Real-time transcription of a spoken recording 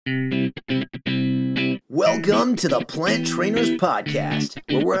Welcome to the Plant Trainers Podcast,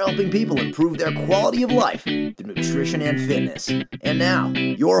 where we're helping people improve their quality of life through nutrition and fitness. And now,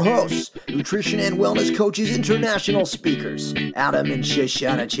 your hosts, nutrition and wellness coaches, international speakers, Adam and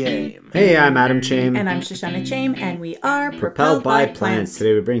Shoshana Chaim. Hey, I'm Adam Chaim. And I'm Shoshana Chaim, and we are Propelled by Plants.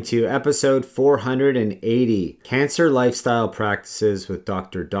 Today we bring to you episode 480, Cancer Lifestyle Practices with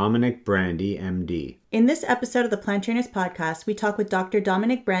Dr. Dominic Brandy, MD. In this episode of the Plant Trainers Podcast, we talk with Dr.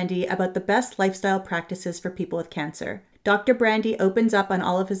 Dominic Brandy about the best lifestyle practices for people with cancer. Dr. Brandy opens up on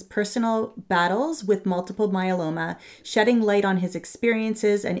all of his personal battles with multiple myeloma, shedding light on his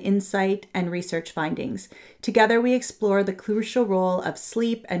experiences and insight and research findings. Together, we explore the crucial role of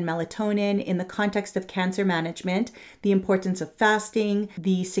sleep and melatonin in the context of cancer management, the importance of fasting,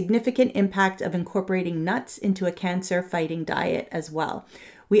 the significant impact of incorporating nuts into a cancer-fighting diet as well.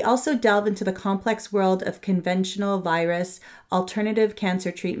 We also delve into the complex world of conventional virus, alternative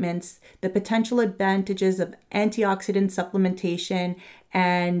cancer treatments, the potential advantages of antioxidant supplementation,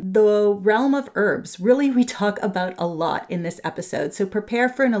 and the realm of herbs. Really, we talk about a lot in this episode, so prepare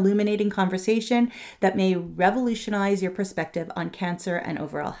for an illuminating conversation that may revolutionize your perspective on cancer and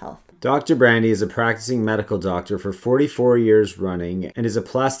overall health. Dr. Brandy is a practicing medical doctor for 44 years running and is a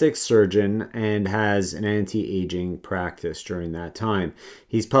plastic surgeon and has an anti-aging practice during that time.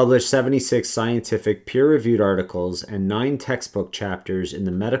 He's published 76 scientific peer-reviewed articles and 9 textbook chapters in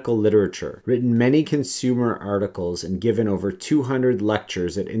the medical literature, written many consumer articles, and given over 200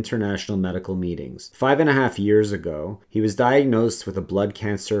 lectures at international medical meetings. 5.5 years ago, he was diagnosed with a blood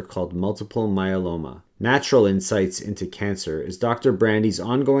cancer called multiple myeloma. Natural Insights into Cancer is Dr. Brandy's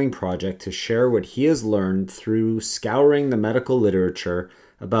ongoing project to share what he has learned through scouring the medical literature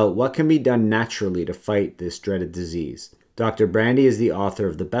about what can be done naturally to fight this dreaded disease. Dr. Brandy is the author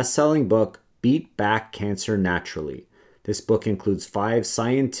of the best-selling book, Beat Back Cancer Naturally. This book includes 5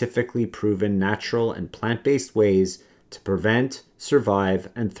 scientifically proven natural and plant-based ways to prevent, survive,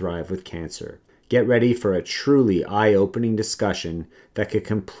 and thrive with cancer. Get ready for a truly eye-opening discussion that could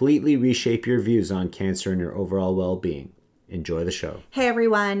completely reshape your views on cancer and your overall well-being. Enjoy the show. Hey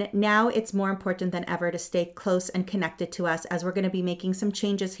everyone, now it's more important than ever to stay close and connected to us as we're going to be making some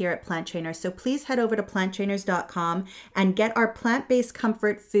changes here at Plant Trainers. So please head over to planttrainers.com and get our plant-based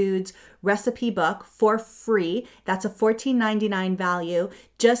comfort foods recipe book for free. That's a $14.99 value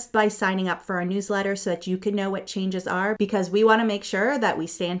just by signing up for our newsletter so that you can know what changes are, because we want to make sure that we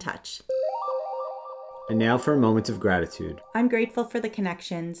stay in touch. And now for a moment of gratitude. I'm grateful for the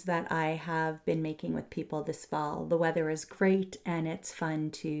connections that I have been making with people this fall. The weather is great and it's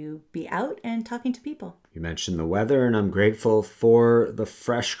fun to be out and talking to people. You mentioned the weather, and I'm grateful for the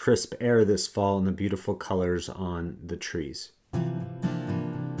fresh, crisp air this fall and the beautiful colors on the trees.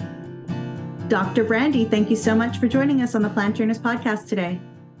 Dr. Brandy, thank you so much for joining us on the Plant Trainers Podcast today.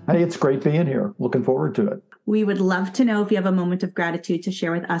 Hey, it's great being here. Looking forward to it. We would love to know if you have a moment of gratitude to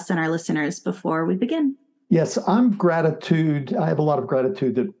share with us and our listeners before we begin. Yes, I have a lot of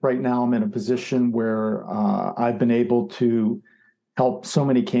gratitude that right now I'm in a position where I've been able to help so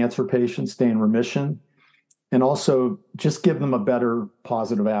many cancer patients stay in remission and also just give them a better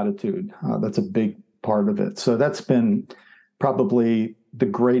positive attitude. That's a big part of it. So that's been probably the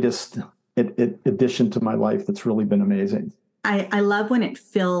greatest addition to my life that's really been amazing. I love when it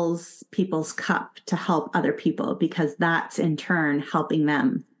fills people's cup to help other people, because that's in turn helping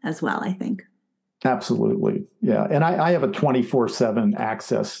them as well, I think. Absolutely. Yeah. And I have a 24/7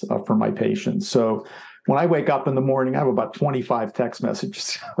 access for my patients. So when I wake up in the morning, I have about 25 text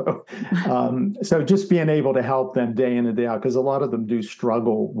messages. So just being able to help them day in and day out, because a lot of them do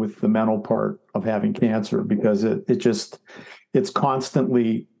struggle with the mental part of having cancer, because it's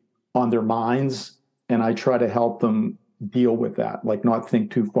constantly on their minds. And I try to help them deal with that, like not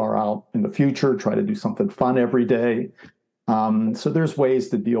think too far out in the future, try to do something fun every day. So there's ways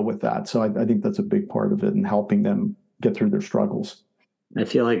to deal with that. So I think that's a big part of it, and helping them get through their struggles. I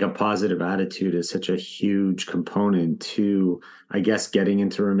feel like a positive attitude is such a huge component to, I guess, getting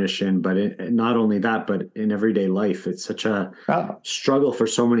into remission. But not only that, but in everyday life, it's such a struggle for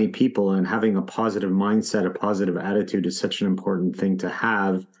so many people. And having a positive mindset, a positive attitude is such an important thing to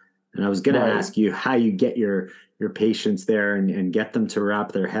have. And I was going to ask you how you get your patients there and get them to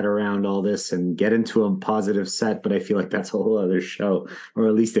wrap their head around all this and get into a positive set. But I feel like that's a whole other show, or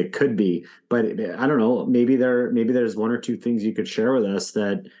at least it could be. But I don't know, maybe there's 1 or 2 things you could share with us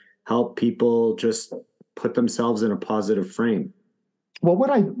that help people just put themselves in a positive frame. Well,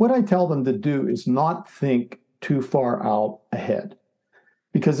 what I tell them to do is not think too far out ahead.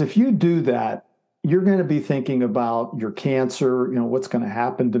 Because if you do that, you're going to be thinking about your cancer, what's going to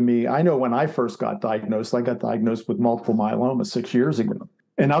happen to me. I know when I first got diagnosed, I got diagnosed with multiple myeloma 6 years ago.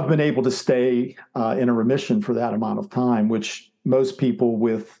 And I've been able to stay in a remission for that amount of time, which most people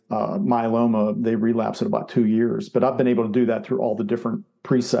with myeloma, they relapse in about 2 years. But I've been able to do that through all the different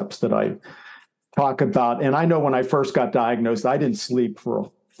precepts that I talk about. And I know when I first got diagnosed, I didn't sleep for a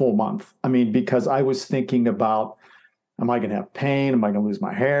full month. I mean, because I was thinking about, am I going to have pain? Am I going to lose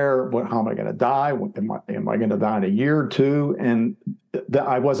my hair? How am I going to die? Am I going to die in a year or two? And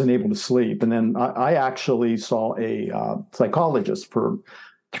I wasn't able to sleep. And then I actually saw a psychologist for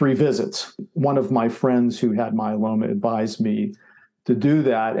 3 visits. One of my friends who had myeloma advised me to do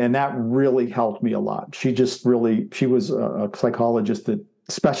that. And that really helped me a lot. She was a psychologist that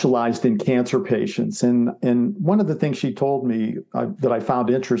specialized in cancer patients. And one of the things she told me that I found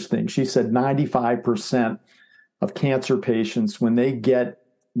interesting, she said 95% of cancer patients, when they get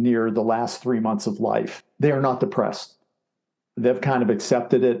near the last 3 months of life, they are not depressed. They've kind of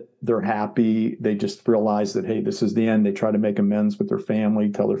accepted it. They're happy. They just realize that, hey, this is the end. They try to make amends with their family,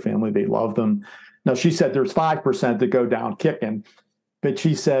 tell their family they love them. Now, she said there's 5% that go down kicking, but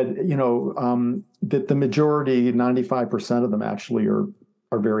she said, that the majority, 95% of them actually are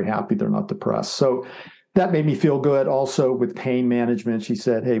very happy. They're not depressed. So that made me feel good. Also with pain management, she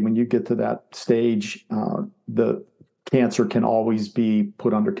said, hey, when you get to that stage, the cancer can always be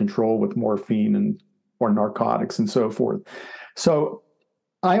put under control with morphine or narcotics and so forth. So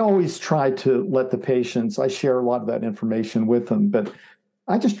I always try to let the patients, I share a lot of that information with them, but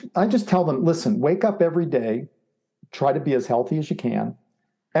I just tell them, listen, wake up every day, try to be as healthy as you can,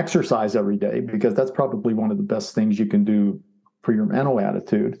 exercise every day, because that's probably one of the best things you can do for your mental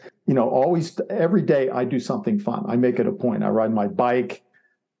attitude. Always, every day I do something fun. I make it a point. I ride my bike,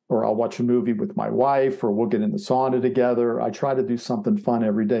 or I'll watch a movie with my wife, or we'll get in the sauna together. I try to do something fun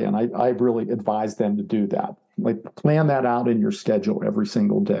every day. And I really advise them to do that. Like, plan that out in your schedule every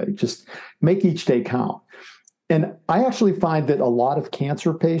single day. Just make each day count. And I actually find that a lot of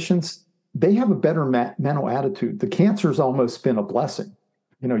cancer patients, they have a better mental attitude. The cancer's almost been a blessing.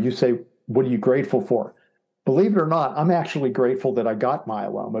 You say, what are you grateful for? Believe it or not, I'm actually grateful that I got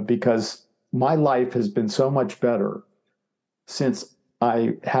myeloma, because my life has been so much better since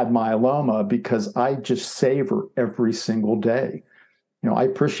I had myeloma, because I just savor every single day. I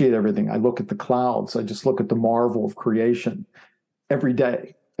appreciate everything. I look at the clouds. I just look at the marvel of creation every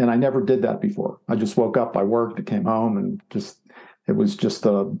day. And I never did that before. I just woke up, I worked, I came home, and it was just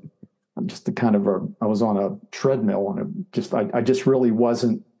a kind of I was on a treadmill, and I just really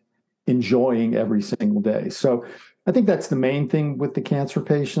wasn't enjoying every single day. So I think that's the main thing with the cancer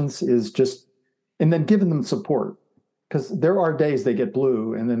patients, is just, and then giving them support, because there are days they get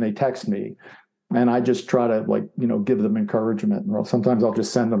blue and then they text me, and I just try to give them encouragement. Or sometimes I'll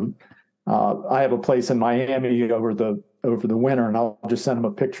just send them, I have a place in Miami over the winter, and I'll just send them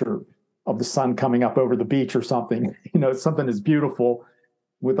a picture of the sun coming up over the beach or something, something is beautiful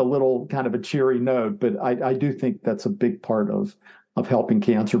with a little kind of a cheery note. But I do think that's a big part of helping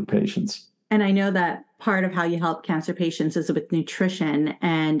cancer patients. And I know that part of how you help cancer patients is with nutrition.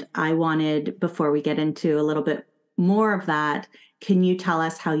 And I wanted, before we get into a little bit more of that, can you tell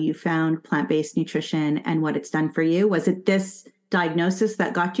us how you found plant-based nutrition and what it's done for you? Was it this diagnosis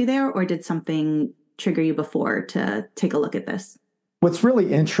that got you there, or did something trigger you before to take a look at this? What's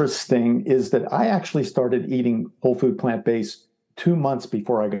really interesting is that I actually started eating whole food plant-based 2 months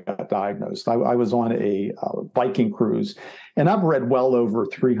before I got diagnosed. I was on a Viking cruise, and I've read well over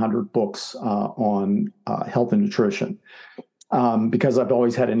 300 books on health and nutrition, because I've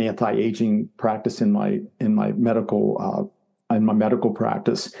always had an anti-aging practice in my medical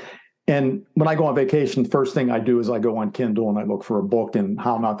practice. And when I go on vacation, first thing I do is I go on Kindle and I look for a book, and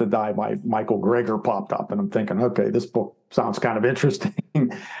How Not to Die by Michael Greger popped up, and I'm thinking, okay, this book sounds kind of interesting.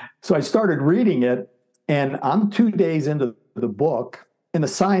 So I started reading it, and I'm 2 days into the book, and the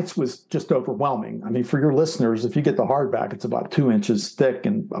science was just overwhelming. I mean, for your listeners, if you get the hardback, it's about 2 inches thick,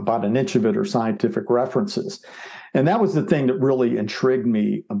 and about an inch of it are scientific references. And that was the thing that really intrigued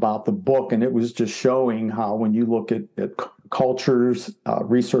me about the book. And it was just showing how, when you look at cultures,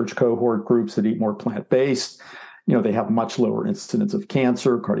 research cohort groups that eat more plant-based, they have much lower incidence of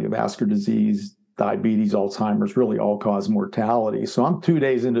cancer, cardiovascular disease, diabetes, Alzheimer's, really all-cause mortality. So I'm 2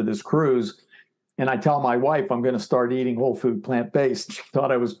 days into this cruise, and I tell my wife I'm going to start eating whole food plant-based. She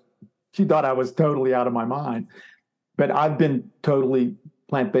thought I was totally out of my mind. But I've been totally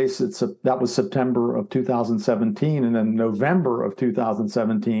plant-based. That was September of 2017, and then November of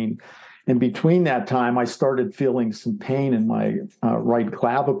 2017. And between that time, I started feeling some pain in my right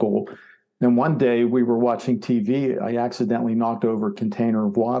clavicle. And one day we were watching TV. I accidentally knocked over a container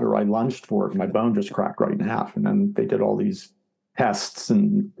of water. I lunged for it. My bone just cracked right in half. And then they did all these tests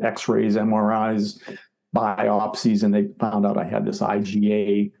and x-rays, MRIs, biopsies, and they found out I had this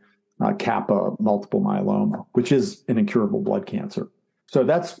IgA kappa multiple myeloma, which is an incurable blood cancer. So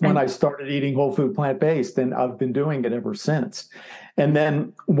that's when I started eating whole food plant-based, and I've been doing it ever since. And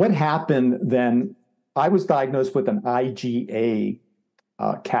then what happened then, I was diagnosed with an IgA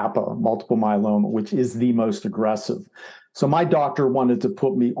kappa multiple myeloma, which is the most aggressive. So my doctor wanted to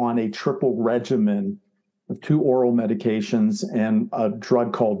put me on a triple regimen of 2 oral medications and a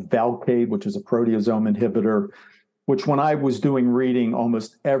drug called Velcade, which is a proteasome inhibitor, which when I was doing reading,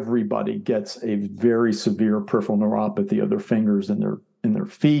 almost everybody gets a very severe peripheral neuropathy of their fingers and their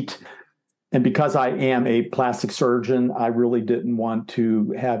feet. And because I am a plastic surgeon, I really didn't want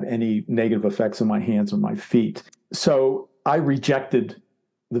to have any negative effects on my hands or my feet. So I rejected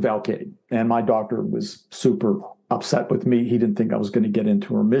the Velcade, and my doctor was super upset with me. He didn't think I was going to get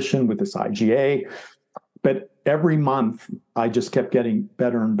into remission with this IgA. But every month, I just kept getting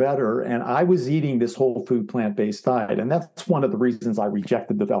better and better. And I was eating this whole food plant-based diet. And that's one of the reasons I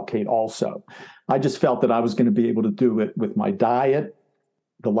rejected the Velcade also. I just felt that I was going to be able to do it with my diet,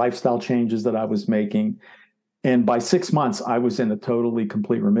 the lifestyle changes that I was making. And by 6 months, I was in a totally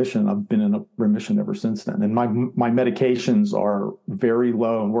complete remission. I've been in a remission ever since then. And my medications are very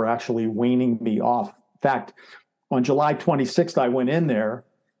low, and we're actually weaning me off. In fact, on July 26th, I went in there,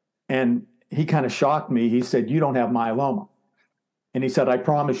 and he kind of shocked me. He said, "You don't have myeloma." And he said, "I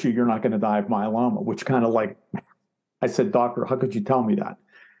promise you're not going to die of myeloma," which kind of like, I said, "Doctor, how could you tell me that?"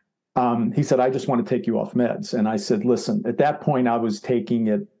 He said, "I just want to take you off meds." And I said, "Listen," at that point, I was taking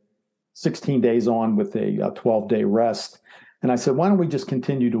it 16 days on with a 12-day rest. And I said, "Why don't we just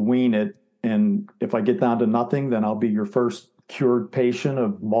continue to wean it? And if I get down to nothing, then I'll be your first cured patient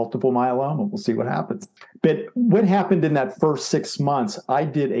of multiple myeloma. We'll see what happens." But what happened in that first 6 months, I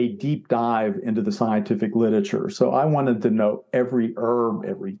did a deep dive into the scientific literature. So I wanted to know every herb,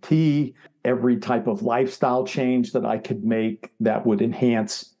 every tea, every type of lifestyle change that I could make that would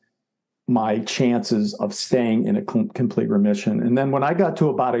enhance my chances of staying in a complete remission. And then when I got to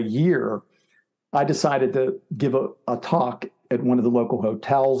about a year, I decided to give a talk at one of the local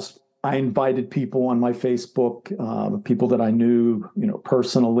hotels. I invited people on my Facebook, people that I knew,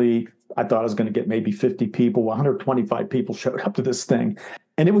 personally. I thought I was going to get maybe 50 people. 125 people showed up to this thing.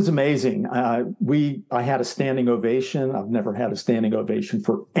 And it was amazing. I had a standing ovation. I've never had a standing ovation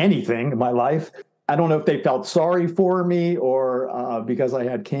for anything in my life. I don't know if they felt sorry for me or because I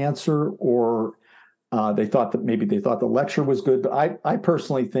had cancer, or they thought the lecture was good. But I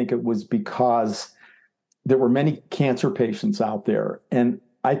personally think it was because there were many cancer patients out there. And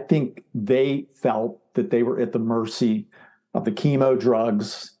I think they felt that they were at the mercy of the chemo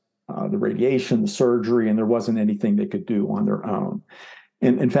drugs, the radiation, the surgery, and there wasn't anything they could do on their own.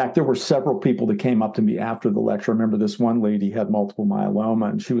 And in fact, there were several people that came up to me after the lecture. I remember this one lady had multiple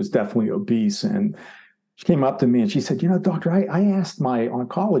myeloma, and she was definitely obese. And she came up to me and she said, "Doctor, I asked my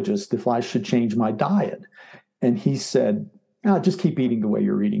oncologist if I should change my diet." And he said, "No, just keep eating the way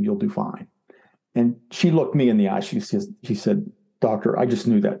you're eating. You'll do fine." And she looked me in the eye. She said, "Doctor, I just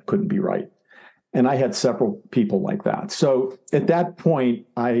knew that couldn't be right." And I had several people like that. So at that point,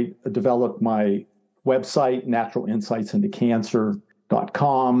 I developed my website,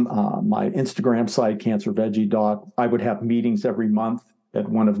 naturalinsightsintocancer.com, my Instagram site, Cancer Veggie Doc. I would have meetings every month at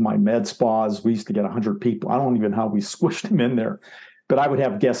one of my med spas. We used to get 100 people. I don't even know how we squished them in there. But I would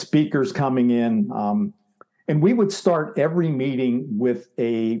have guest speakers coming in. And we would start every meeting with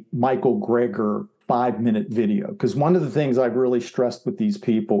a Michael Greger 5-minute video. Because one of the things I've really stressed with these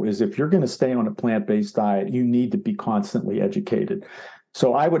people is if you're going to stay on a plant-based diet, you need to be constantly educated.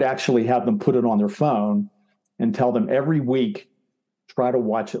 So I would actually have them put it on their phone and tell them every week, try to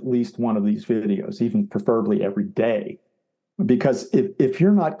watch at least one of these videos, even preferably every day. Because if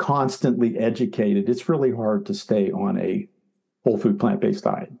you're not constantly educated, it's really hard to stay on a whole food plant-based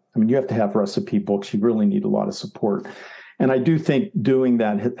diet. I mean, you have to have recipe books. You really need a lot of support. And I do think doing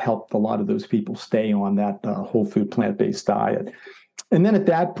that helped a lot of those people stay on that whole food plant-based diet. And then at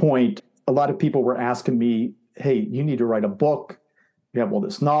that point, a lot of people were asking me, "Hey, you need to write a book. You have all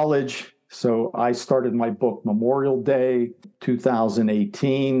this knowledge." So I started my book Memorial Day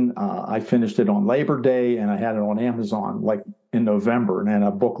 2018. I finished it on Labor Day, and I had it on Amazon like in November, and then a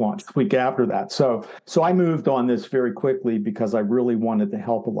book launch the week after that. So I moved on this very quickly because I really wanted to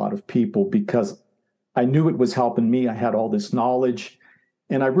help a lot of people, because I knew it was helping me. I had all this knowledge,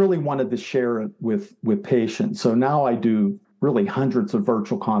 and I really wanted to share it with patients. So now I do really hundreds of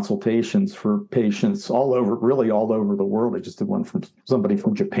virtual consultations for patients all over the world. I just did one from somebody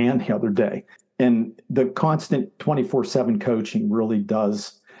from Japan the other day. And the constant 24/7 coaching really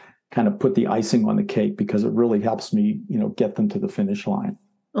does kind of put the icing on the cake, because it really helps me, get them to the finish line.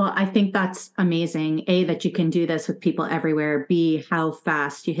 Well, I think that's amazing. A, that you can do this with people everywhere. B, how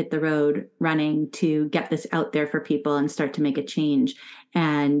fast you hit the road running to get this out there for people and start to make a change.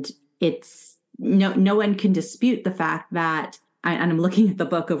 And it's no one can dispute the fact that, and I'm looking at the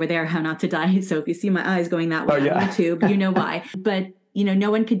book over there, How Not to Die. So if you see my eyes going that way on YouTube, you know why. But,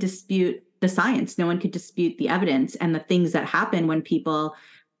 no one could dispute the science. No one could dispute the evidence, and the things that happen when people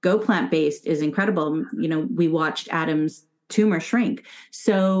go plant-based is incredible. We watched Adam's tumor shrink.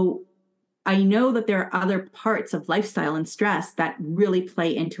 So I know that there are other parts of lifestyle and stress that really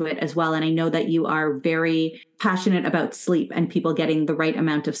play into it as well. And I know that you are very passionate about sleep and people getting the right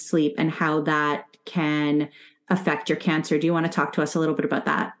amount of sleep and how that can affect your cancer. Do you want to talk to us a little bit about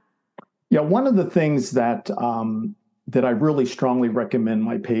that? Yeah, one of the things that I really strongly recommend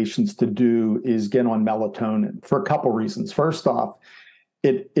my patients to do is get on melatonin for a couple reasons. First off,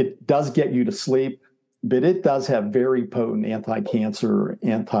 it does get you to sleep, but it does have very potent anti-cancer,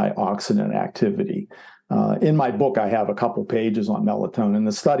 antioxidant activity. In my book, I have a couple pages on melatonin.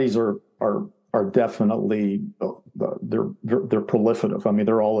 The studies are definitely they're proliferative. I mean,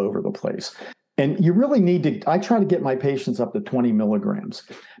 they're all over the place. And you really need to, I try to get my patients up to 20 milligrams.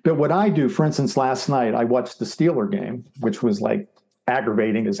 But what I do, for instance, last night, I watched the Steeler game, which was like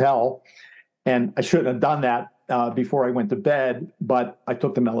aggravating as hell. And I shouldn't have done that before I went to bed, but I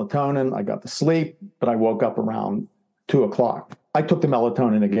took the melatonin, I got to sleep, but I woke up around 2:00. I took the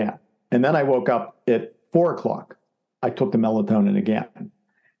melatonin again. And then I woke up at 4:00. I took the melatonin again.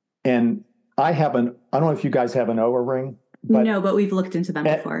 And I don't know if you guys have an Oura ring. No, but we've looked into them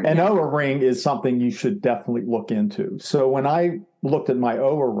before. An Oura ring is something you should definitely look into. So when I looked at my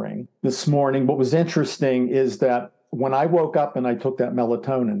Oura ring this morning, what was interesting is that when I woke up and I took that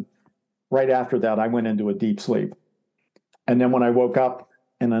melatonin, right after that, I went into a deep sleep. And then when I woke up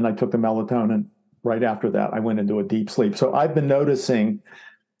and then I took the melatonin, right after that, I went into a deep sleep. So I've been noticing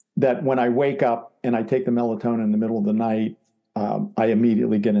that when I wake up and I take the melatonin in the middle of the night, I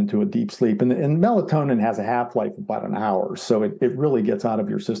immediately get into a deep sleep. And melatonin has a half-life of about an hour. So it really gets out of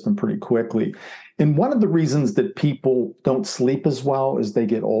your system pretty quickly. And one of the reasons that people don't sleep as well as they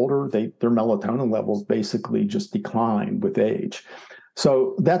get older, their melatonin levels basically just decline with age.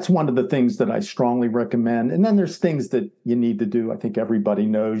 So that's one of the things that I strongly recommend. And then there's things that you need to do. I think everybody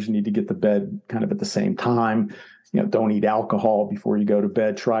knows you need to get to bed kind of at the same time. Don't eat alcohol before you go to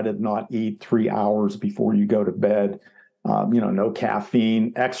bed. Try to not eat 3 hours before you go to bed. No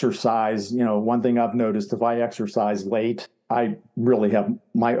caffeine, exercise. One thing I've noticed, if I exercise late, I really have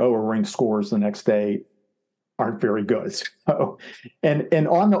my Oura ring scores the next day aren't very good. So, and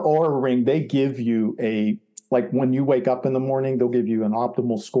on the Oura ring, they give you like when you wake up in the morning, they'll give you an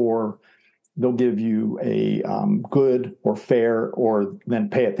optimal score. They'll give you a good or fair or then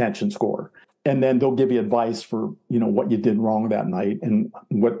pay attention score. And then they'll give you advice for, what you did wrong that night and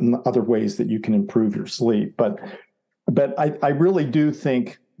what other ways that you can improve your sleep. But I really do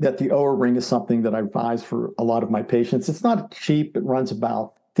think that the Oura ring is something that I advise for a lot of my patients. It's not cheap. It runs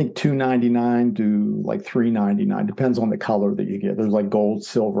about, I think, $299 to like $399. Depends on the color that you get. There's like gold,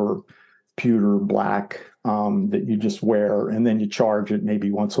 silver, pewter, black that you just wear, and then you charge it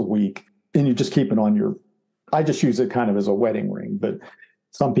maybe once a week, and you just keep it on I just use it kind of as a wedding ring, but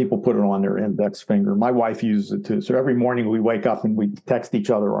some people put it on their index finger. My wife uses it too. So every morning we wake up and we text each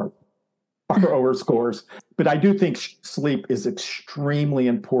other our Oura scores. But I do think sleep is extremely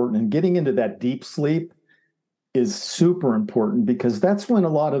important, and getting into that deep sleep is super important because that's when a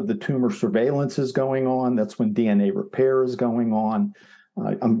lot of the tumor surveillance is going on. That's when DNA repair is going on.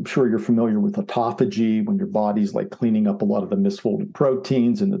 I'm sure you're familiar with autophagy, when your body's like cleaning up a lot of the misfolded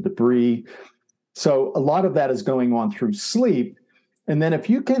proteins and the debris. So a lot of that is going on through sleep. And then if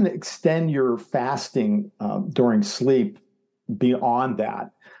you can extend your fasting during sleep beyond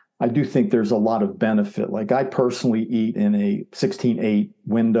that, I do think there's a lot of benefit. Like I personally eat in a 16-8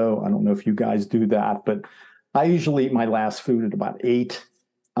 window. I don't know if you guys do that, but I usually eat my last food at about 8.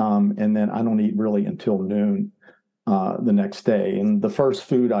 And then I don't eat really until noon the next day. And the first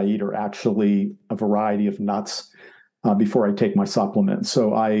food I eat are actually a variety of nuts before I take my supplements.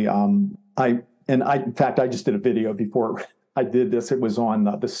 So in fact, I just did a video before I did this. It was on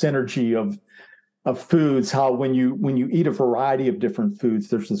the synergy of foods, how when you eat a variety of different foods,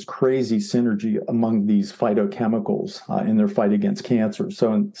 there's this crazy synergy among these phytochemicals in their fight against cancer.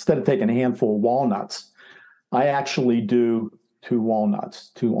 So instead of taking a handful of walnuts, I actually do 2 walnuts,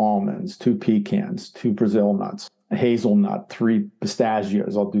 2 almonds, 2 pecans, 2 Brazil nuts, a hazelnut, 3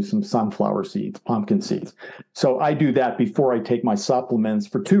 pistachios. I'll do some sunflower seeds, pumpkin seeds. So I do that before I take my supplements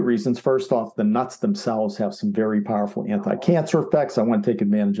for 2 reasons. First off, the nuts themselves have some very powerful anti-cancer effects. I want to take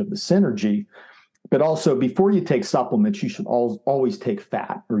advantage of the synergy. But also, before you take supplements, you should always take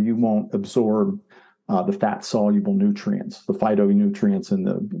fat, or you won't absorb the fat-soluble nutrients, the phytonutrients and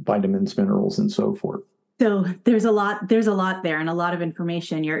the vitamins, minerals, and so forth. So there's a lot there and a lot of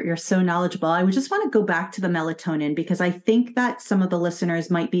information. You're so knowledgeable. I would just want to go back to the melatonin, because I think that some of the listeners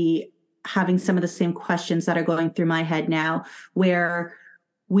might be having some of the same questions that are going through my head now, where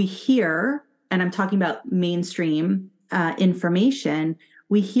we hear, and I'm talking about mainstream information,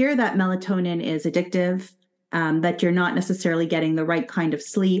 we hear that melatonin is addictive, that you're not necessarily getting the right kind of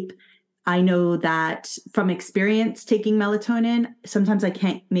sleep. I know that from experience taking melatonin, sometimes I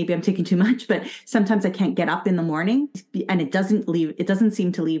can't, maybe I'm taking too much, but sometimes I can't get up in the morning, and it doesn't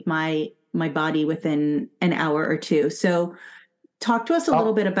seem to leave my body within an hour or two. So talk to us a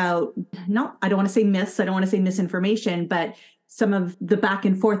little bit about, I don't want to say myths, I don't want to say misinformation, but some of the back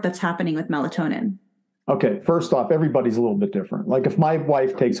and forth that's happening with melatonin. Okay, first off, everybody's a little bit different. Like if my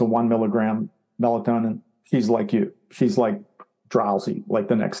wife takes a 1 milligram melatonin, she's like you. She's like drowsy like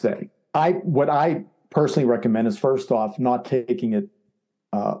the next day. What I personally recommend is, first off, not taking it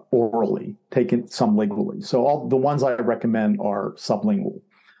orally, taking some liquidly. So all the ones I recommend are sublingual.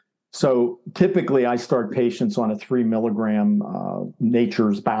 So typically I start patients on a 3 milligram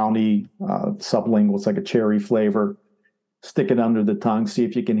Nature's Bounty sublingual. It's like a cherry flavor. Stick it under the tongue, see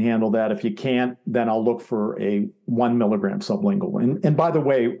if you can handle that. If you can't, then I'll look for a 1 milligram sublingual. And by the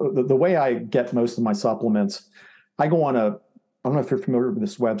way, the way I get most of my supplements, I go on I don't know if you're familiar with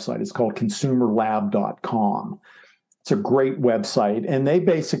this website. It's called consumerlab.com. It's a great website. And they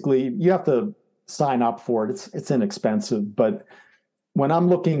basically, you have to sign up for it. It's inexpensive. But when I'm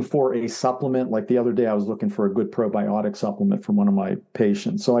looking for a supplement, like the other day, I was looking for a good probiotic supplement for one of my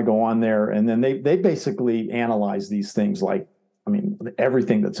patients. So I go on there, and then they basically analyze these things, like,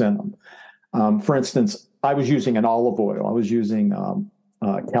 everything that's in them. For instance, I was using an olive oil. I was using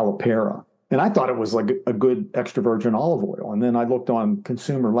Calipara. And I thought it was like a good extra virgin olive oil. And then I looked on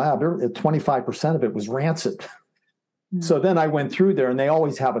Consumer Lab, 25% of it was rancid. Mm-hmm. So then I went through there, and they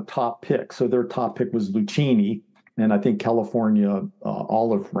always have a top pick. So their top pick was Lucchini. And I think California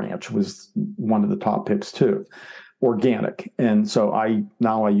Olive Ranch was one of the top picks too, organic. And so I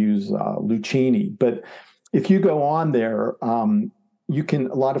use Lucchini. But if you go on there, a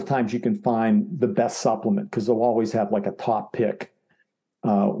lot of times you can find the best supplement, because they'll always have like a top pick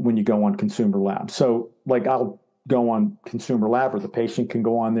when you go on Consumer Lab. So like I'll go on Consumer Lab, or the patient can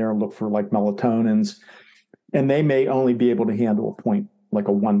go on there and look for like melatonins, and they may only be able to handle a point, like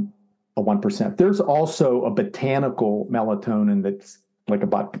a 1%. There's also a botanical melatonin that's like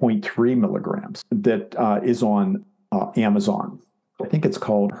about 0.3 milligrams that is on Amazon. I think it's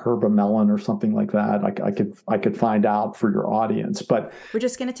called Herbamelon or something like that. I could find out for your audience. But we're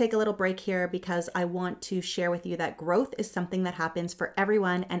just going to take a little break here, because I want to share with you that growth is something that happens for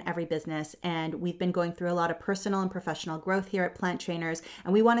everyone and every business. And we've been going through a lot of personal and professional growth here at Plant Trainers,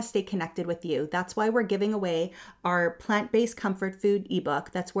 and we want to stay connected with you. That's why we're giving away our plant-based comfort food ebook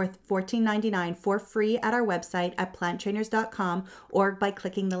that's worth $14.99 for free at our website at planttrainers.com, or by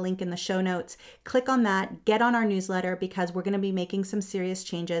clicking the link in the show notes. Click on that, get on our newsletter, because we're going to be making some serious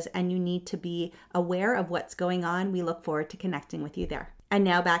changes, and you need to be aware of what's going on. We look forward to connecting with you there. And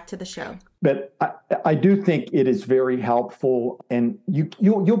now back to the show. But I do think it is very helpful, and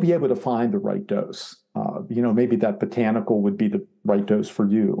you'll be able to find the right dose. Maybe that botanical would be the right dose for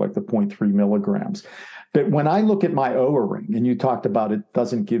you, like the 0.3 milligrams. But when I look at my Oura Ring, and you talked about it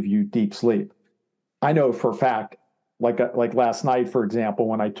doesn't give you deep sleep, I know for a fact, like last night, for example,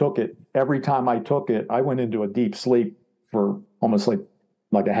 when I took it, every time I took it, I went into a deep sleep for almost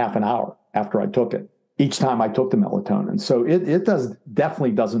like a half an hour after I took it, each time I took the melatonin. So it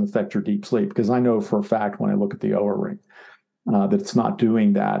definitely doesn't affect your deep sleep, because I know for a fact when I look at the Oura Ring that it's not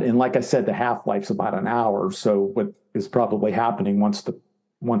doing that. And like I said, the half-life's about an hour. So what is probably happening once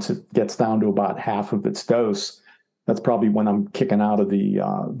it gets down to about half of its dose, that's probably when I'm kicking out of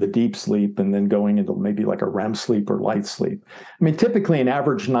the deep sleep and then going into maybe like a REM sleep or light sleep. Typically an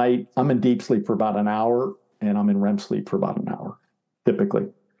average night, I'm in deep sleep for about an hour, and I'm in REM sleep for about an hour, typically.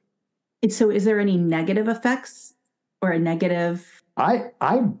 And so is there any negative effects or a negative? I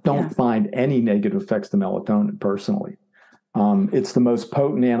don't find any negative effects to melatonin personally. It's the most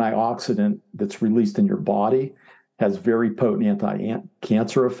potent antioxidant that's released in your body, has very potent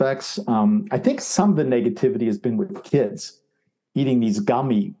anti-cancer effects. I think some of the negativity has been with kids eating these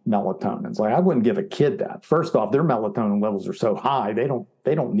gummy melatonins. Like, I wouldn't give a kid that. First off, their melatonin levels are so high, they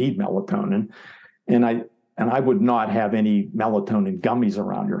don't need melatonin. And I would not have any melatonin gummies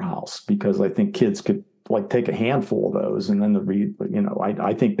around your house, because I think kids could like take a handful of those, and then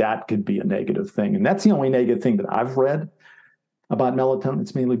I think that could be a negative thing. And that's the only negative thing that I've read about melatonin.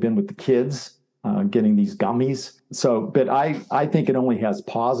 It's mainly been with the kids. getting these gummies. So, but I think it only has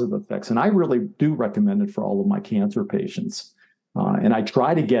positive effects. And I really do recommend it for all of my cancer patients. And I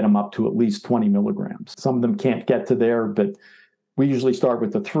try to get them up to at least 20 milligrams. Some of them can't get to there, but we usually start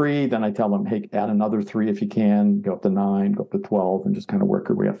with the 3. Then I tell them, hey, add another 3 if you can, go up to 9, go up to 12, and just kind of work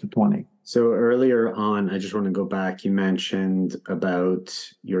your way up to 20. So earlier on, I just want to go back. You mentioned about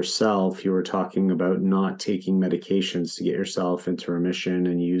yourself. You were talking about not taking medications to get yourself into remission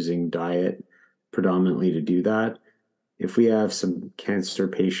and using diet predominantly to do that. If we have some cancer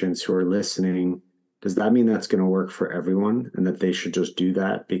patients who are listening, does that mean that's going to work for everyone and that they should just do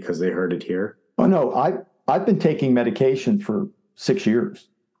that because they heard it here? Oh, no, I've been taking medication for 6 years.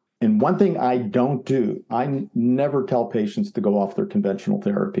 And one thing I don't do, I never tell patients to go off their conventional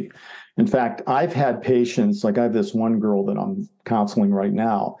therapy. In fact, I've had patients, like I have this one girl that I'm counseling right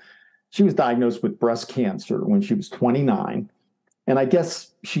now. She was diagnosed with breast cancer when she was 29. And I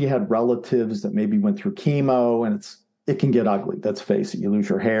guess she had relatives that maybe went through chemo, and it can get ugly. Let's face it. You lose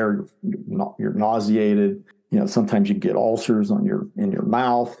your hair, you're nauseated. You know, sometimes you get ulcers in your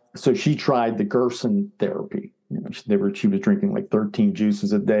mouth. So she tried the Gerson therapy. You know, she was drinking like 13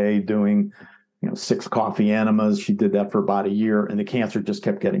 juices a day, doing 6 coffee enemas. She did that for about a year, and the cancer just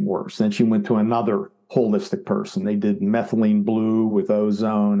kept getting worse. Then she went to another holistic person. They did methylene blue with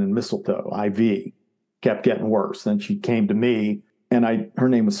ozone and mistletoe IV. Kept getting worse. Then she came to me, and her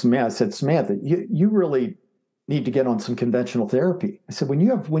name was Samantha. I said, Samantha, you really need to get on some conventional therapy. I said, when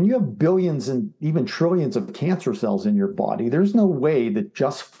you have billions and even trillions of cancer cells in your body, there's no way that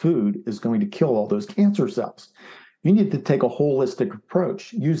just food is going to kill all those cancer cells. You need to take a holistic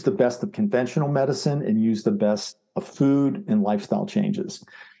approach, use the best of conventional medicine and use the best of food and lifestyle changes.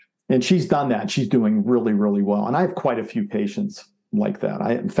 And she's done that. She's doing really, really well. And I have quite a few patients like that.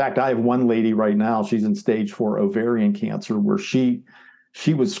 In fact, I have one lady right now, she's in stage 4 ovarian cancer, where she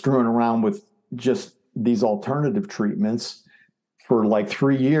was screwing around with just these alternative treatments for like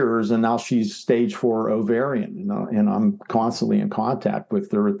 3 years, and now she's stage 4 ovarian, and I'm constantly in contact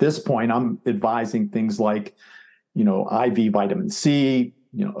with her. At this point, I'm advising things like, IV vitamin C,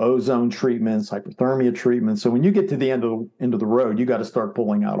 ozone treatments, hypothermia treatments. So when you get to the end of the road, you got to start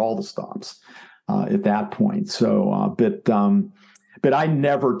pulling out all the stops at that point. So, but I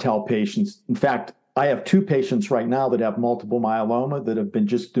never tell patients. In fact, I have 2 patients right now that have multiple myeloma that have been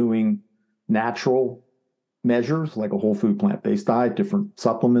just doing natural measures like a whole food plant-based diet, different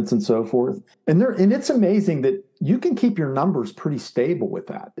supplements and so forth. And it's amazing that you can keep your numbers pretty stable with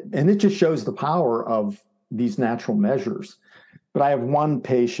that. And it just shows the power of these natural measures. But I have one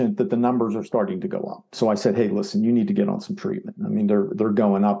patient that the numbers are starting to go up. So I said, hey, listen, you need to get on some treatment. I mean, they're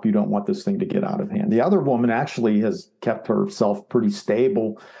going up. You don't want this thing to get out of hand. The other woman actually has kept herself pretty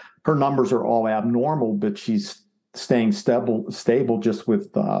stable. Her numbers are all abnormal, but she's staying stable just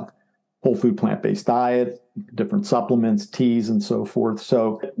with whole food plant-based diet, different supplements, teas, and so forth.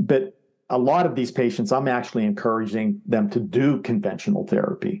 So, but a lot of these patients, I'm actually encouraging them to do conventional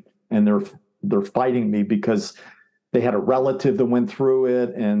therapy, and they're fighting me because they had a relative that went through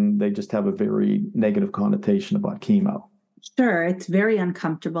it, and they just have a very negative connotation about chemo. Sure. It's very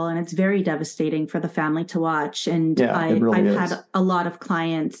uncomfortable and it's very devastating for the family to watch. And yeah, I've had a lot of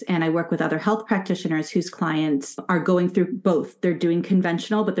clients, and I work with other health practitioners whose clients are going through both. They're doing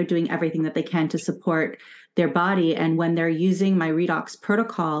conventional, but they're doing everything that they can to support their body. And when they're using my redox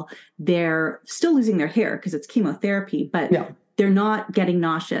protocol, they're still losing their hair because it's chemotherapy, but they're not getting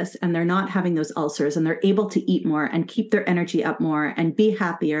nauseous and they're not having those ulcers, and they're able to eat more and keep their energy up more and be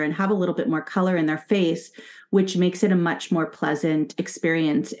happier and have a little bit more color in their face, which makes it a much more pleasant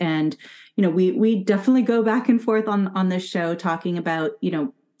experience. And, we definitely go back and forth on this show talking about,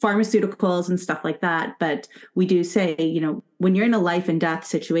 pharmaceuticals and stuff like that. But we do say, when you're in a life and death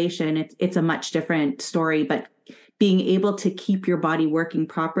situation, it's a much different story, but being able to keep your body working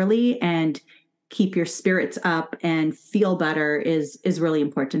properly and keep your spirits up and feel better is really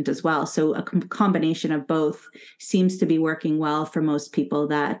important as well. So a combination of both seems to be working well for most people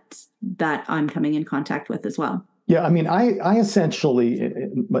that I'm coming in contact with as well. Yeah, I mean, I essentially,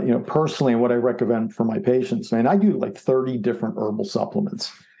 personally, what I recommend for my patients, I do like 30 different herbal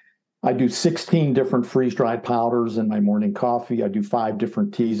supplements. I do 16 different freeze-dried powders in my morning coffee. I do 5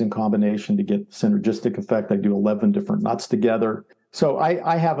 different teas in combination to get synergistic effect. I do 11 different nuts together. So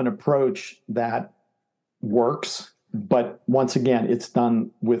I have an approach that works, but once again, it's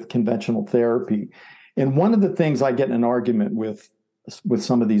done with conventional therapy. And one of the things I get in an argument with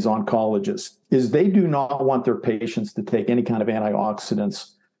some of these oncologists is they do not want their patients to take any kind of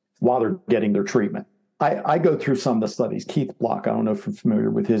antioxidants while they're getting their treatment. I go through some of the studies. Keith Block, I don't know if you're familiar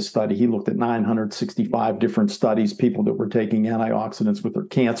with his study. He looked at 965 different studies, people that were taking antioxidants with their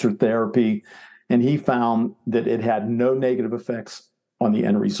cancer therapy. And he found that it had no negative effects on the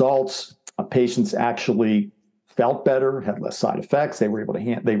end results. Patients actually felt better, had less side effects. They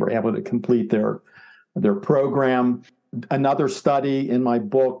were able to complete their program. Another study in my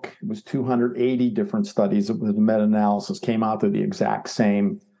book, it was 280 different studies with a meta-analysis, came out to the exact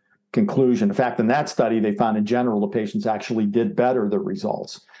same conclusion. In fact, in that study, they found in general the patients actually did better, the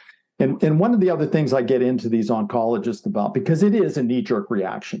results. And one of the other things I get into these oncologists about, because it is a knee-jerk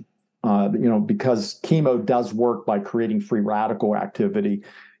reaction, because chemo does work by creating free radical activity.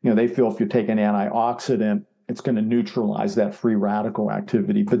 They feel if you take an antioxidant, it's going to neutralize that free radical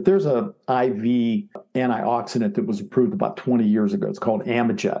activity. But there's a IV antioxidant that was approved about 20 years ago. It's called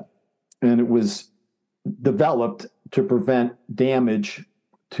Amajet. And it was developed to prevent damage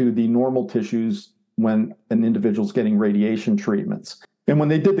to the normal tissues when an individual's getting radiation treatments. And when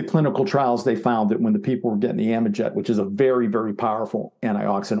they did the clinical trials, they found that when the people were getting the Amajet, which is a very, very powerful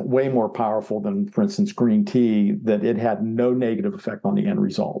antioxidant, way more powerful than, for instance, green tea, that it had no negative effect on the end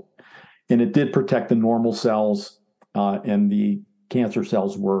result. And it did protect the normal cells, and the cancer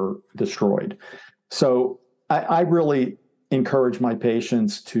cells were destroyed. So I really encourage my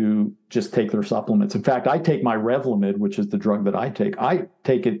patients to just take their supplements. In fact, I take my Revlimid, which is the drug that I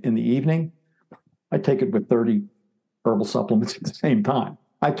take it in the evening. I take it with 30 herbal supplements at the same time.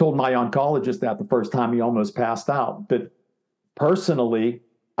 I told my oncologist that the first time, he almost passed out. But personally,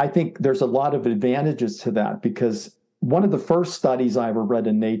 I think there's a lot of advantages to that, because one of the first studies I ever read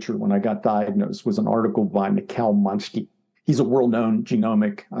in Nature when I got diagnosed was an article by Mikhail Munchki. He's a world-known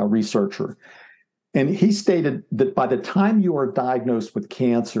genomic researcher. And he stated that by the time you are diagnosed with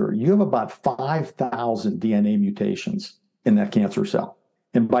cancer, you have about 5,000 DNA mutations in that cancer cell.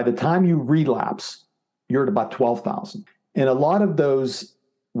 And by the time you relapse, you're at about 12,000. And a lot of those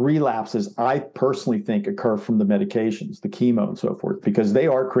relapses, I personally think, occur from the medications, the chemo and so forth, because they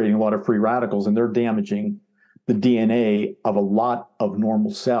are creating a lot of free radicals and they're damaging the DNA of a lot of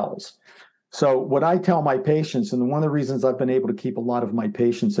normal cells. So what I tell my patients, and one of the reasons I've been able to keep a lot of my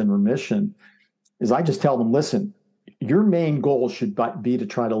patients in remission, is I just tell them, listen, your main goal should be to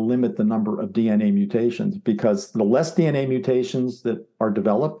try to limit the number of DNA mutations, because the less DNA mutations that are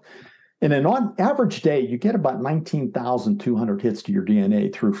developed, in an average day, you get about 19,200 hits to your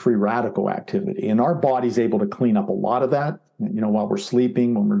DNA through free radical activity. And our body's able to clean up a lot of that, while we're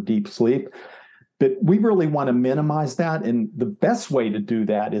sleeping, when we're deep sleep. But we really want to minimize that. And the best way to do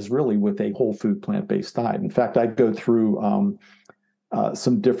that is really with a whole food plant-based diet. In fact, I go through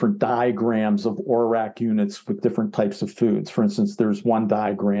some different diagrams of ORAC units with different types of foods. For instance, there's one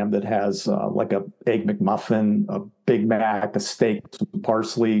diagram that has like a Egg McMuffin, a Big Mac, a steak, some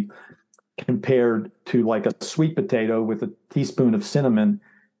parsley, compared to like a sweet potato with a teaspoon of cinnamon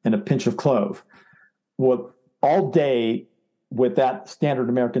and a pinch of clove. Well, all day with that standard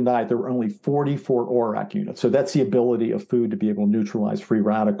American diet, there were only 44 ORAC units. So that's the ability of food to be able to neutralize free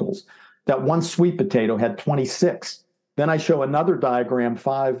radicals. That one sweet potato had 26. Then I show another diagram,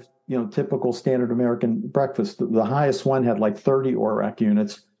 5, typical standard American breakfast. The highest one had like 30 ORAC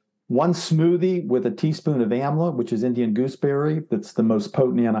units. One smoothie with a teaspoon of amla, which is Indian gooseberry, that's the most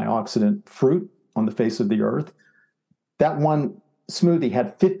potent antioxidant fruit on the face of the earth. That one smoothie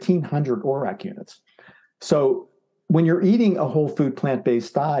had 1,500 ORAC units. So when you're eating a whole food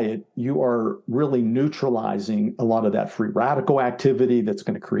plant-based diet, you are really neutralizing a lot of that free radical activity that's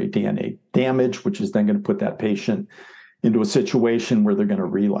going to create DNA damage, which is then going to put that patient into a situation where they're going to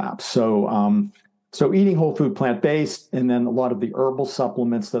relapse. So eating whole food plant-based, and then a lot of the herbal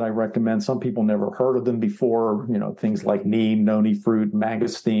supplements that I recommend. Some people never heard of them before, things like neem, noni fruit,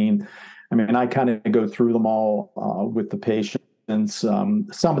 mangosteen. I mean, I kind of go through them all with the patients.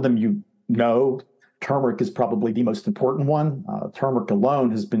 Some of them, turmeric is probably the most important one. Turmeric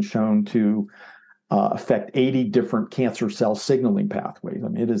alone has been shown to affect 80 different cancer cell signaling pathways. I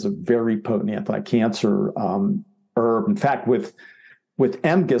mean, it is a very potent anti-cancer herb. In fact, with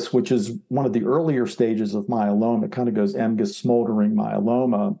MGUS, which is one of the earlier stages of myeloma, it kind of goes MGUS, smoldering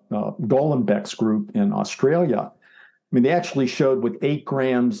myeloma, Golenbeck's group in Australia. I mean, they actually showed with 8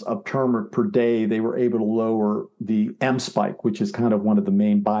 grams of turmeric per day, they were able to lower the M spike, which is kind of one of the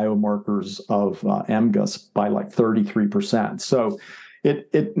main biomarkers of MGUS, by like 33%. So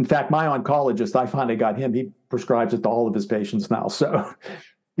in fact, my oncologist, I finally got him, he prescribes it to all of his patients now. So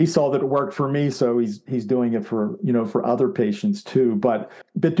he saw that it worked for me, so he's doing it for other patients too. But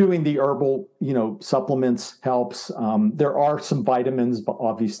doing the herbal supplements helps. There are some vitamins, but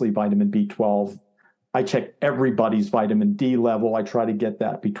obviously vitamin B12. I check everybody's vitamin D level. I try to get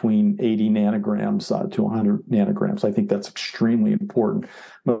that between 80 nanograms to 100 nanograms. I think that's extremely important.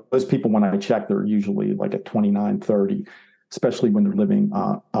 Most people, when I check, they're usually like at 29, 30. especially when they're living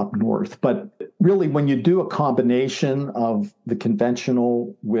up north. But really, when you do a combination of the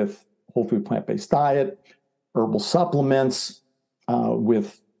conventional with whole food plant-based diet, herbal supplements,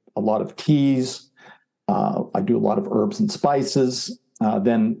 with a lot of teas, I do a lot of herbs and spices,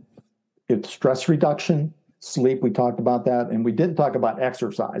 then it's stress reduction, sleep, we talked about that, and we didn't talk about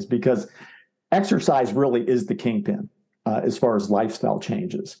exercise, because exercise really is the kingpin as far as lifestyle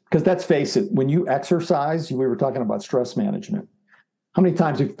changes. Because let's face it, when you exercise, we were talking about stress management. How many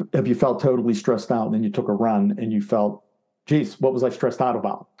times have you felt totally stressed out and then you took a run and you felt, geez, what was I stressed out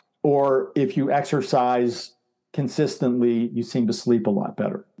about? Or if you exercise consistently, you seem to sleep a lot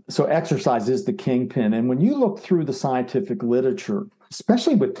better. So exercise is the kingpin. And when you look through the scientific literature,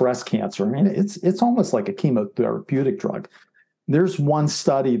 especially with breast cancer, I mean, it's almost like a chemotherapeutic drug. There's one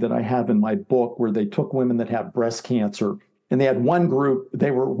study that I have in my book where they took women that have breast cancer, and they had one group,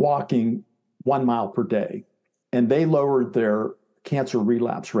 they were walking 1 mile per day, and they lowered their cancer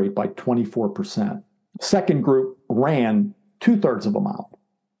relapse rate by 24%. Second group ran 2/3 of a mile.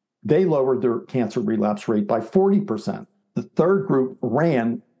 They lowered their cancer relapse rate by 40%. The third group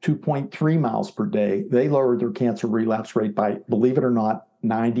ran 2.3 miles per day. They lowered their cancer relapse rate by, believe it or not,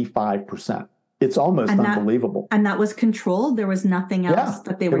 95%. It's almost unbelievable. And that was controlled? There was nothing else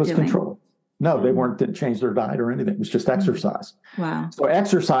that they were doing? It was controlled. No, they didn't change their diet or anything. It was just exercise. Wow. So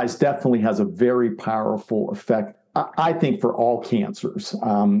exercise definitely has a very powerful effect, I think, for all cancers.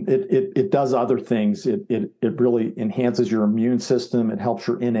 It does other things. It really enhances your immune system. It helps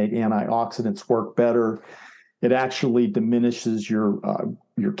your innate antioxidants work better. It actually diminishes your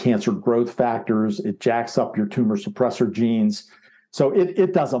cancer growth factors. It jacks up your tumor suppressor genes. So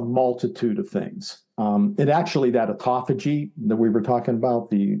it does a multitude of things. It actually, that autophagy that we were talking about,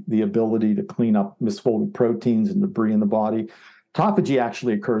 the ability to clean up misfolded proteins and debris in the body, autophagy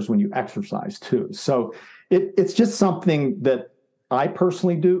actually occurs when you exercise too. So it's just something that I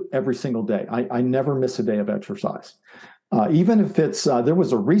personally do every single day. I never miss a day of exercise. Even if it's, there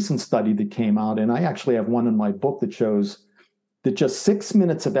was a recent study that came out, and I actually have one in my book that shows that just 6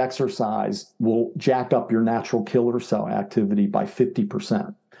 minutes of exercise will jack up your natural killer cell activity by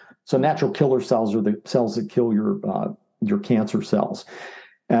 50%. So natural killer cells are the cells that kill your cancer cells.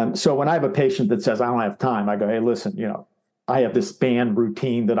 And so when I have a patient that says, I don't have time, I go, hey, listen, I have this band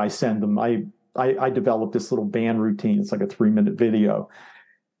routine that I send them. I developed this little band routine. It's like a 3-minute video.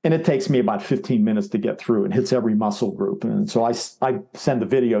 And it takes me about 15 minutes to get through. It hits every muscle group. And so I send the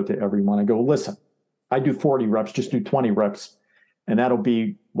video to everyone. I go, listen, I do 40 reps, just do 20 reps. And that'll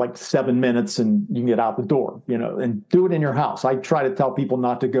be like 7 minutes and you can get out the door, and do it in your house. I try to tell people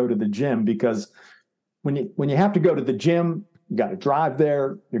not to go to the gym, because when you have to go to the gym, you got to drive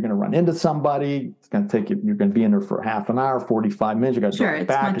there. You're going to run into somebody. It's going to take you, you're going to be in there for half an hour, 45 minutes. You got to drive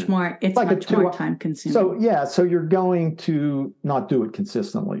back. It's much more time consuming. So you're going to not do it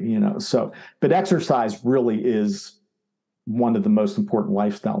consistently, but exercise really is one of the most important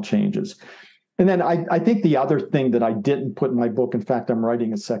lifestyle changes. And then I think the other thing that I didn't put in my book, in fact, I'm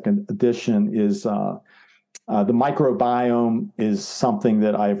writing a second edition, is the microbiome is something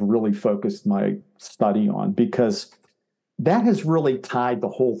that I've really focused my study on, because that has really tied the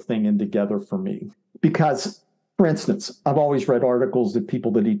whole thing in together for me. Because, for instance, I've always read articles that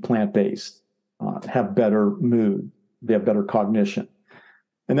people that eat plant-based have better mood, they have better cognition.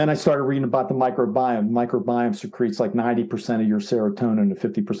 And then I started reading about the microbiome. The microbiome secretes like 90% of your serotonin and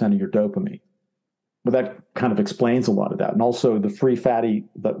 50% of your dopamine. But that kind of explains a lot of that. And also the free fatty,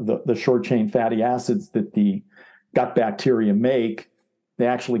 the short chain fatty acids that the gut bacteria make, they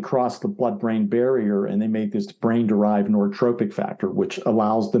actually cross the blood-brain barrier and they make this brain-derived neurotropic factor, which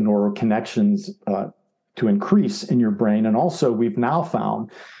allows the neural connections to increase in your brain. And also we've now found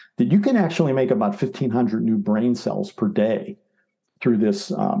that you can actually make about 1,500 new brain cells per day through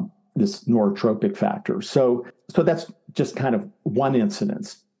this neurotropic factor. So that's just kind of one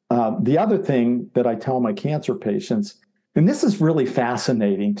incidence. The other thing that I tell my cancer patients, and this is really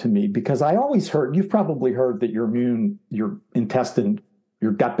fascinating to me, because I always heard, you've probably heard that your intestine,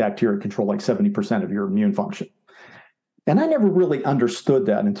 your gut bacteria control like 70% of your immune function. And I never really understood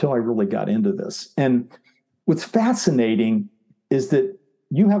that until I really got into this. And what's fascinating is that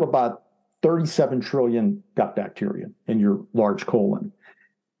you have about 37 trillion gut bacteria in your large colon.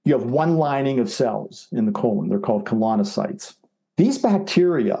 You have one lining of cells in the colon. They're called colonocytes. These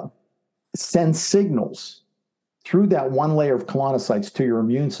bacteria send signals through that one layer of colonocytes to your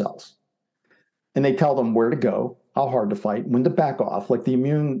immune cells. And they tell them where to go, how hard to fight, when to back off. Like the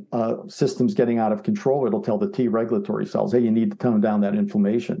immune system's getting out of control, it'll tell the T regulatory cells, hey, you need to tone down that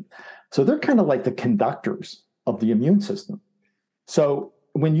inflammation. So they're kind of like the conductors of the immune system. So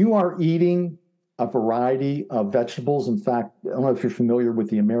when you are eating a variety of vegetables. In fact, I don't know if you're familiar with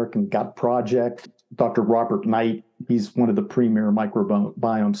the American Gut Project. Dr. Robert Knight, he's one of the premier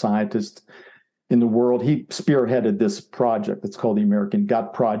microbiome scientists in the world. He spearheaded this project. It's called the American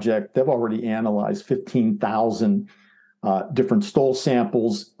Gut Project. They've already analyzed 15,000 different stool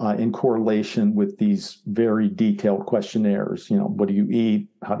samples in correlation with these very detailed questionnaires. What do you eat?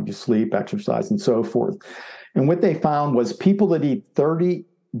 How do you sleep, exercise, and so forth. And what they found was people that eat 30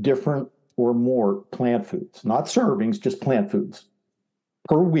 different or more plant foods, not servings, just plant foods,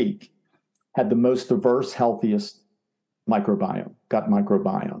 per week, had the most diverse, healthiest microbiome, gut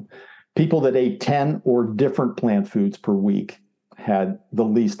microbiome. People that ate 10 or different plant foods per week had the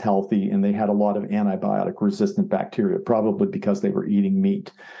least healthy, and they had a lot of antibiotic-resistant bacteria, probably because they were eating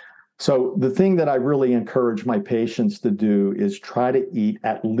meat. So the thing that I really encourage my patients to do is try to eat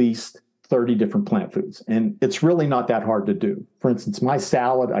at least 30 different plant foods. And it's really not that hard to do. For instance, my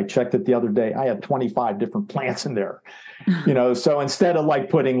salad, I checked it the other day, I had 25 different plants in there. So instead of like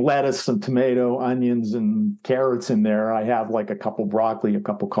putting lettuce and tomato, onions and carrots in there, I have like a couple broccoli, a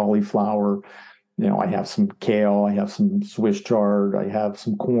couple cauliflower, I have some kale, I have some Swiss chard, I have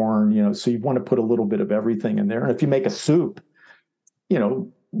some corn, so you want to put a little bit of everything in there. And if you make a soup,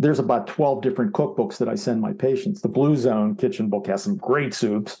 there's about 12 different cookbooks that I send my patients. The Blue Zone Kitchen book has some great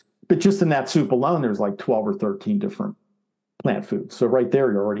soups, but just in that soup alone, there's like 12 or 13 different plant foods. So right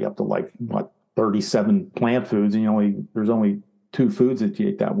there, you're already up to 37 plant foods, and there's only 2 foods that you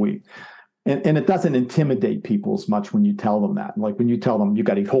ate that week. And it doesn't intimidate people as much when you tell them that. Like when you tell them you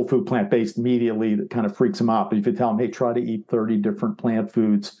got to eat whole food plant-based immediately, that kind of freaks them out. But if you tell them, hey, try to eat 30 different plant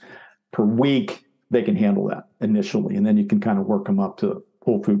foods per week, they can handle that initially. And then you can kind of work them up to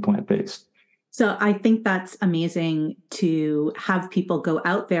whole food plant-based. So I think that's amazing to have people go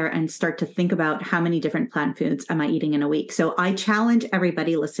out there and start to think about how many different plant foods am I eating in a week. So I challenge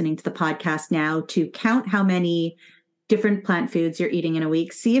everybody listening to the podcast now to count how many different plant foods you're eating in a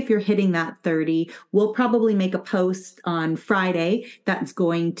week. See if you're hitting that 30. We'll probably make a post on Friday that's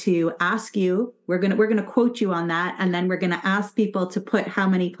going to ask you, we're going to quote you on that. And then we're going to ask people to put how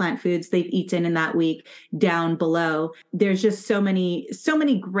many plant foods they've eaten in that week down below. There's just so many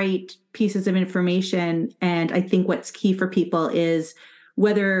great pieces of information. And I think what's key for people is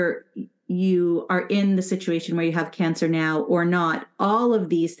whether you are in the situation where you have cancer now or not, all of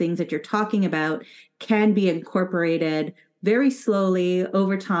these things that you're talking about can be incorporated very slowly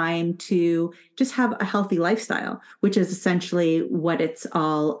over time to just have a healthy lifestyle, which is essentially what it's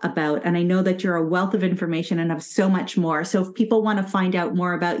all about. And I know that you're a wealth of information and have so much more. So if people want to find out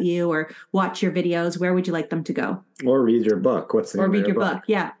more about you or watch your videos, where would you like them to go? Or read your book. What's the name or read of your book?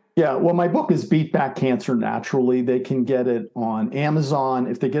 Yeah. Yeah, well, my book is Beat Back Cancer Naturally. They can get it on Amazon.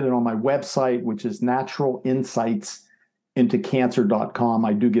 If they get it on my website, which is naturalinsightsintocancer.com,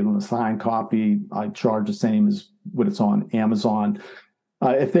 I do give them a signed copy. I charge the same as what it's on Amazon.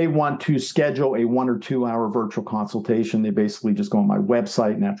 If they want to schedule a 1 or 2 hour virtual consultation, they basically just go on my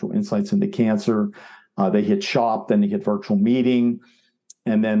website, Natural Insights into Cancer. They hit shop, then they hit virtual meeting,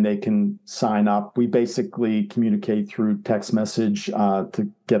 and then they can sign up. We basically communicate through text message to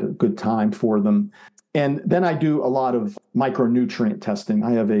get a good time for them. And then I do a lot of micronutrient testing.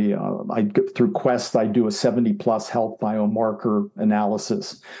 I have through Quest, I do a 70+ health biomarker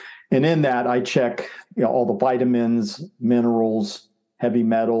analysis. And in that, I check all the vitamins, minerals, heavy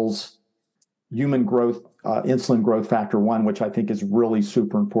metals, human growth, insulin growth factor 1, which I think is really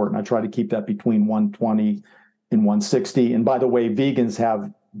super important. I try to keep that between 120 and 160. And by the way,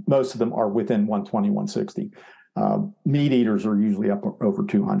 vegans most of them are within 120, 160. Meat eaters are usually up over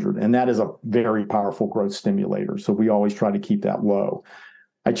 200. And that is a very powerful growth stimulator. So we always try to keep that low.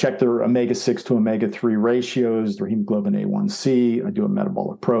 I check their omega-6 to omega-3 ratios, their hemoglobin A1C. I do a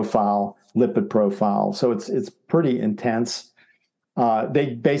metabolic profile, lipid profile. So it's pretty intense.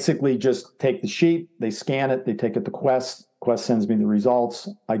 They basically just take the sheet, they scan it, they take it to Quest. Quest sends me the results.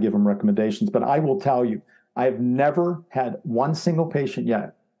 I give them recommendations. But I will tell you, I've never had one single patient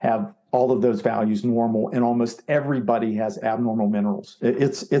yet have all of those values normal, and almost everybody has abnormal minerals.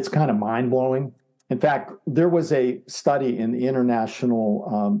 It's kind of mind-blowing. In fact, there was a study in the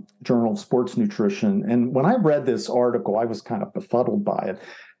International Journal of Sports Nutrition, and when I read this article, I was kind of befuddled by it.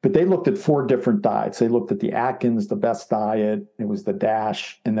 But they looked at 4 different diets. They looked at the Atkins, the Best diet, it was the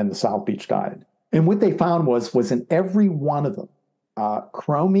DASH, and then the South Beach diet. And what they found was in every one of them,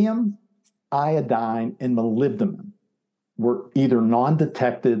 chromium, iodine, and molybdenum were either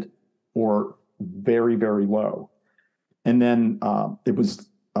non-detected or very, very low. And then it was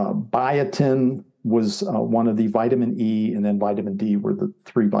biotin was one of the vitamin E, and then vitamin D were the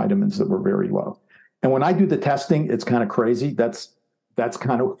 3 vitamins that were very low. And when I do the testing, it's kind of crazy. That's That's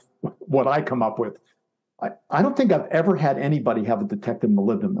kind of what I come up with. I don't think I've ever had anybody have a detected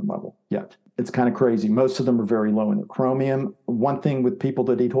molybdenum level yet. It's kind of crazy. Most of them are very low in their chromium. One thing with people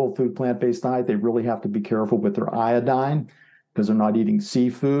that eat whole food plant-based diet, they really have to be careful with their iodine because they're not eating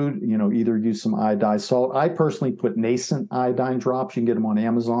seafood. Either use some iodized salt. I personally put nascent iodine drops. You can get them on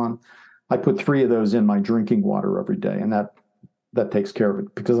Amazon. I put 3 of those in my drinking water every day, and that takes care of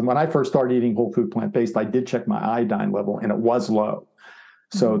it. Because when I first started eating whole food plant-based, I did check my iodine level, and it was low.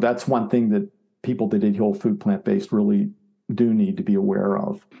 So that's one thing that people that eat whole food plant-based really do need to be aware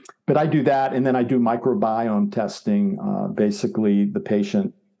of. But I do that, and then I do microbiome testing. Basically, the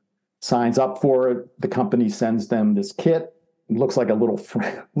patient signs up for it. The company sends them this kit. It looks like a little.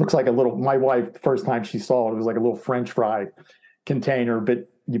 My wife, the first time she saw it, was like a little French fry container. But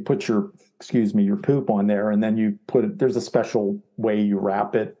you put your poop on there, and then you put it. There's a special way you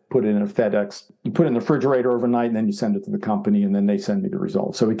wrap it. Put it in a FedEx. You put it in the refrigerator overnight, and then you send it to the company, and then they send me the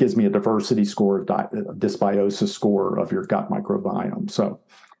results. So it gives me a diversity score, a dysbiosis score of your gut microbiome. So,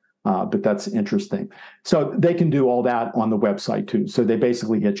 but that's interesting. So they can do all that on the website too. So they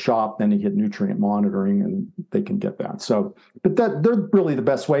basically hit shop, then they hit nutrient monitoring, and they can get that. So, but they're really the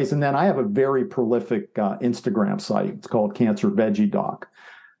best ways. And then I have a very prolific Instagram site. It's called Cancer Veggie Doc.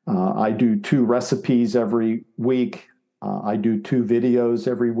 I do 2 recipes every week. I do 2 videos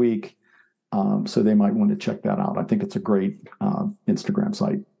every week. So they might want to check that out. I think it's a great Instagram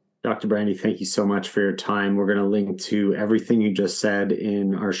site. Dr. Brandy, thank you so much for your time. We're going to link to everything you just said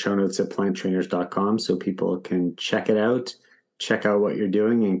in our show notes at planttrainers.com so people can check it out, check out what you're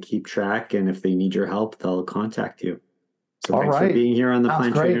doing, and keep track. And if they need your help, they'll contact you. So thanks for being here on the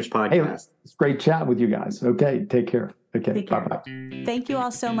Plant Trainers podcast. Hey, it's great chat with you guys. Okay, take care. Okay, bye-bye. Thank you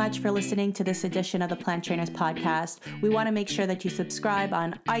all so much for listening to this edition of the Plant Trainers podcast. We want to make sure that you subscribe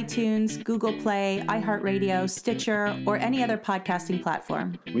on iTunes, Google Play, iHeartRadio, Stitcher, or any other podcasting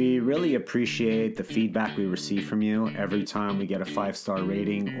platform. We really appreciate the feedback we receive from you. Every time we get a 5-star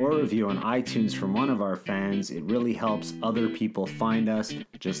rating or review on iTunes from one of our fans, it really helps other people find us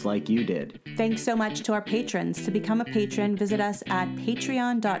just like you did. Thanks so much to our patrons. To become a patron, visit us at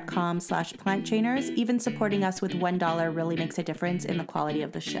patreon.com/planttrainers. Even supporting us with $1 really makes a difference in the quality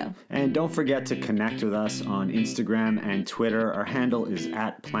of the show. And don't forget to connect with us on Instagram and Twitter. Our handle is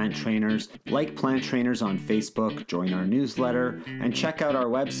 @PlantTrainers. Like Plant Trainers on Facebook, join our newsletter, and check out our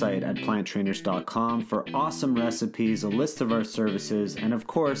website at planttrainers.com for awesome recipes, a list of our services, and of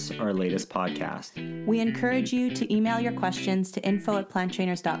course, our latest podcast. We encourage you to email your questions to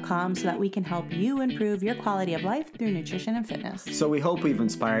info@planttrainers.com so that we can help you improve your quality of life through nutrition and fitness. So we hope we've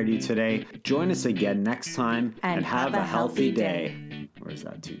inspired you today. Join us again next time and have a healthy day. Or is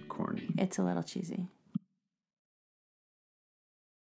that too corny? It's a little cheesy.